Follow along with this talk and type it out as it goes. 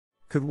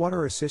Could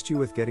water assist you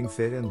with getting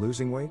fit and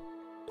losing weight?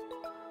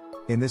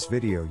 In this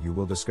video you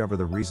will discover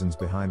the reasons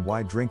behind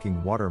why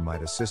drinking water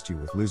might assist you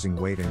with losing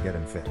weight and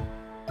getting fit.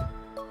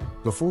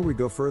 Before we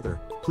go further,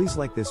 please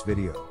like this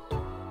video.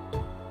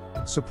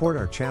 Support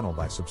our channel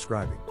by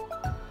subscribing.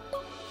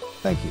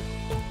 Thank you.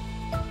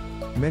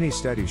 Many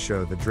studies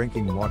show that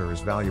drinking water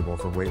is valuable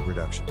for weight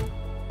reduction.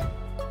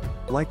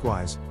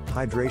 Likewise,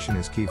 hydration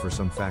is key for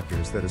some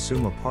factors that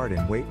assume a part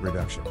in weight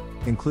reduction,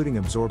 including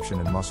absorption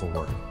and muscle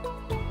work.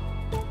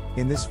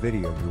 In this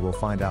video you will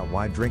find out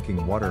why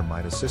drinking water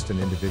might assist an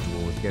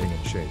individual with getting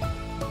in shape.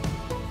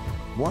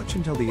 Watch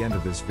until the end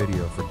of this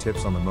video for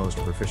tips on the most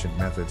proficient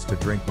methods to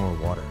drink more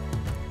water.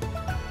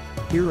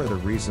 Here are the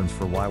reasons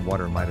for why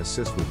water might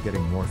assist with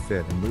getting more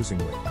fit and losing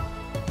weight.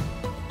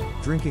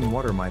 Drinking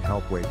water might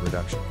help weight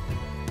reduction.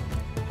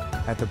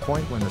 At the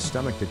point when the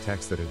stomach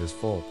detects that it is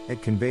full,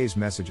 it conveys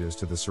messages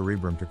to the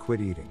cerebrum to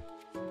quit eating.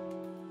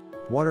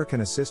 Water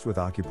can assist with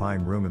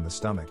occupying room in the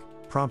stomach,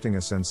 prompting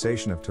a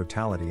sensation of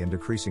totality and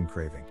decreasing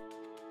craving.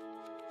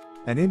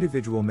 An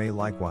individual may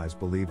likewise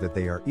believe that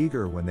they are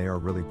eager when they are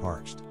really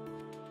parched.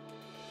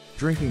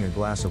 Drinking a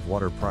glass of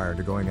water prior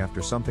to going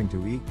after something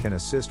to eat can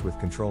assist with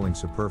controlling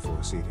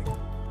superfluous eating.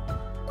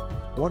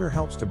 Water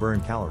helps to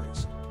burn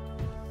calories.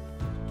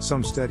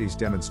 Some studies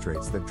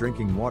demonstrates that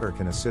drinking water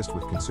can assist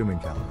with consuming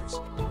calories.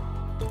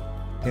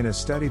 In a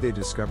study they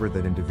discovered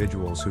that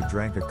individuals who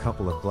drank a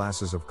couple of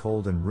glasses of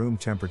cold and room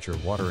temperature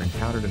water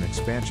encountered an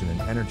expansion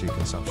in energy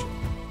consumption.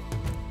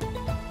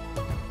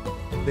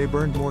 They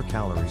burned more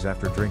calories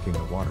after drinking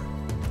the water.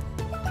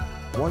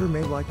 Water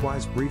may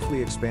likewise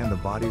briefly expand the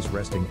body's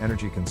resting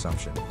energy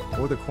consumption,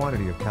 or the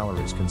quantity of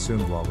calories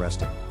consumed while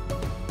resting.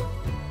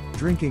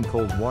 Drinking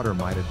cold water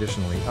might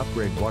additionally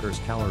upgrade water's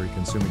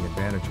calorie-consuming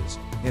advantages,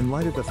 in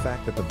light of the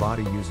fact that the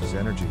body uses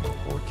energy,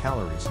 or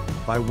calories,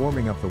 by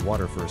warming up the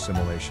water for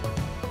assimilation.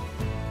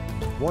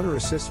 Water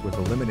assists with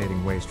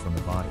eliminating waste from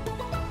the body.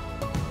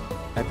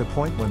 At the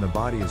point when the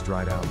body is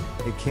dried out,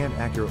 it can't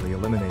accurately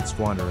eliminate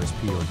squander as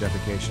pee or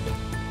defecation.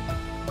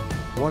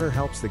 Water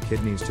helps the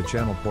kidneys to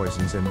channel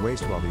poisons and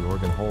waste while the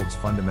organ holds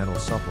fundamental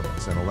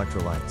supplements and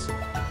electrolytes.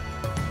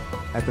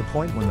 At the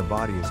point when the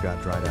body has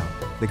got dried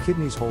out, the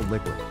kidneys hold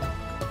liquid.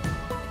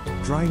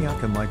 Drying out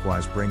can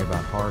likewise bring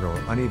about hard or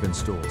uneven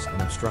stools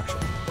and obstruction.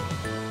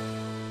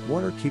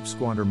 Water keeps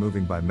squander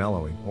moving by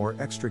mellowing or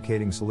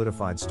extricating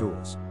solidified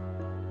stools.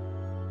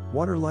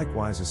 Water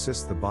likewise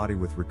assists the body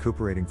with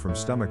recuperating from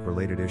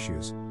stomach-related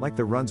issues, like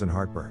the runs and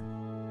heartburn.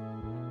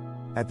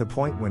 At the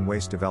point when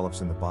waste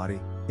develops in the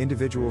body,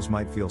 individuals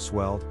might feel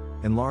swelled,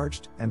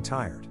 enlarged, and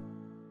tired.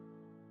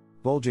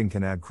 Bulging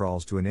can add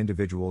crawls to an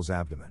individual's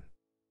abdomen.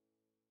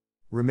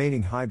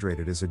 Remaining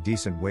hydrated is a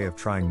decent way of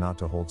trying not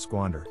to hold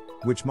squander,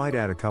 which might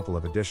add a couple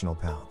of additional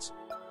pounds.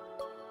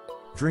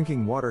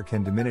 Drinking water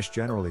can diminish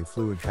generally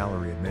fluid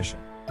calorie admission.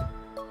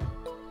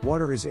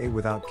 Water is a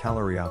without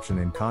calorie option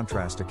in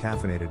contrast to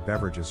caffeinated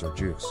beverages or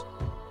juice.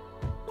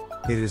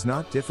 It is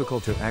not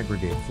difficult to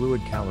aggregate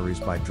fluid calories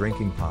by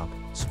drinking pop,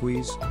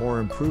 squeeze, or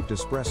improved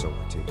espresso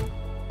or tea.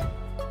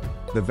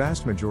 The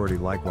vast majority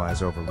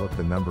likewise overlook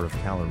the number of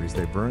calories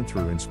they burn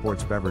through in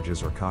sports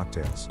beverages or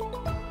cocktails.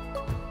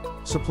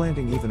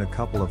 Supplanting even a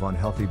couple of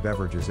unhealthy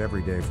beverages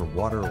every day for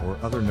water or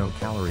other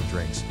no-calorie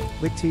drinks,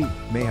 like tea,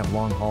 may have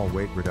long-haul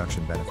weight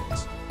reduction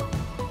benefits.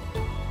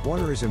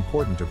 Water is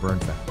important to burn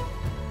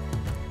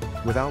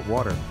fat. Without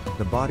water,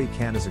 the body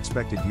can't as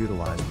expected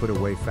utilize put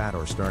away fat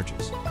or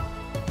starches.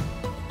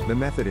 The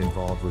method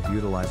involved with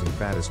utilizing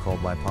fat is called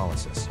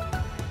lipolysis.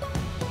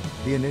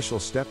 The initial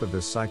step of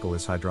this cycle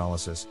is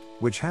hydrolysis,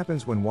 which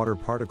happens when water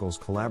particles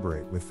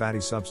collaborate with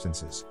fatty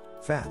substances,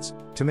 fats,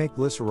 to make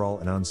glycerol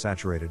and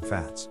unsaturated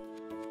fats.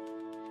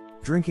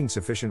 Drinking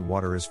sufficient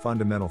water is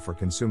fundamental for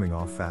consuming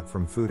off fat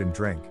from food and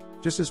drink,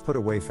 just as put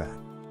away fat.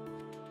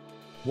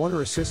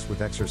 Water assists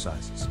with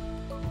exercises.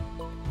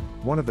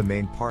 One of the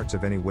main parts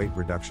of any weight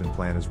reduction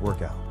plan is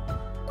workout.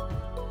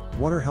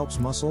 Water helps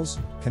muscles,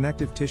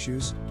 connective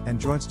tissues,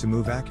 and joints to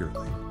move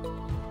accurately.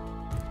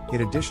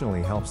 It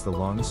additionally helps the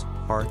lungs,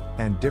 heart,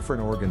 and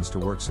different organs to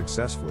work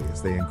successfully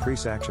as they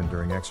increase action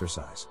during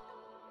exercise.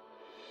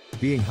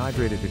 Being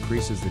hydrated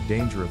decreases the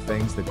danger of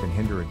things that can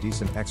hinder a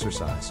decent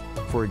exercise,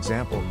 for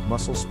example,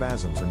 muscle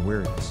spasms and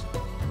weariness.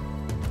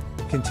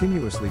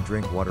 Continuously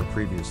drink water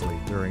previously,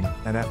 during,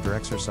 and after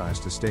exercise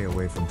to stay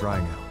away from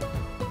drying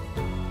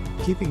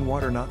out. Keeping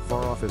water not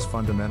far off is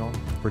fundamental,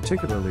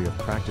 particularly if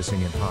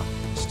practicing in hot,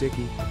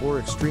 sticky, or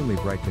extremely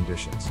bright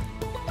conditions.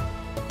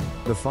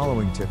 The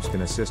following tips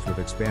can assist with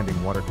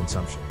expanding water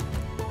consumption.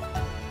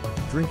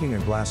 Drinking a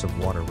glass of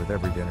water with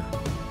every dinner.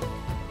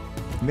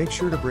 Make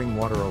sure to bring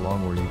water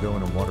along where you go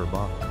in a water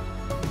bottle.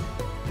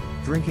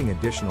 Drinking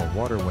additional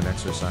water when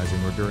exercising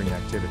or during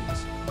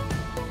activities.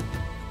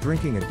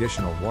 Drinking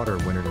additional water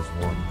when it is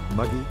warm,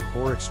 muggy,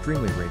 or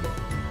extremely radiant.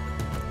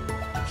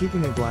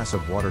 Keeping a glass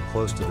of water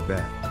close to the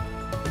bed.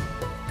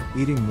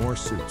 Eating more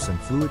soups and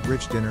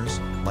fluid-rich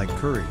dinners, like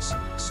curries,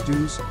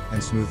 stews,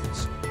 and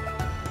smoothies.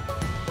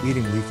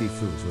 Eating leafy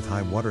foods with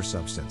high water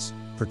substance,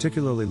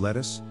 particularly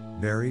lettuce,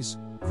 berries,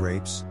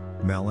 grapes,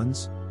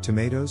 melons,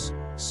 tomatoes,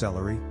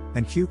 celery,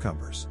 and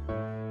cucumbers.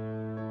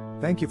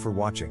 Thank you for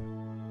watching.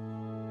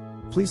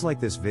 Please like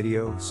this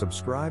video,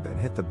 subscribe and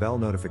hit the bell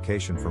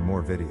notification for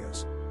more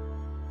videos.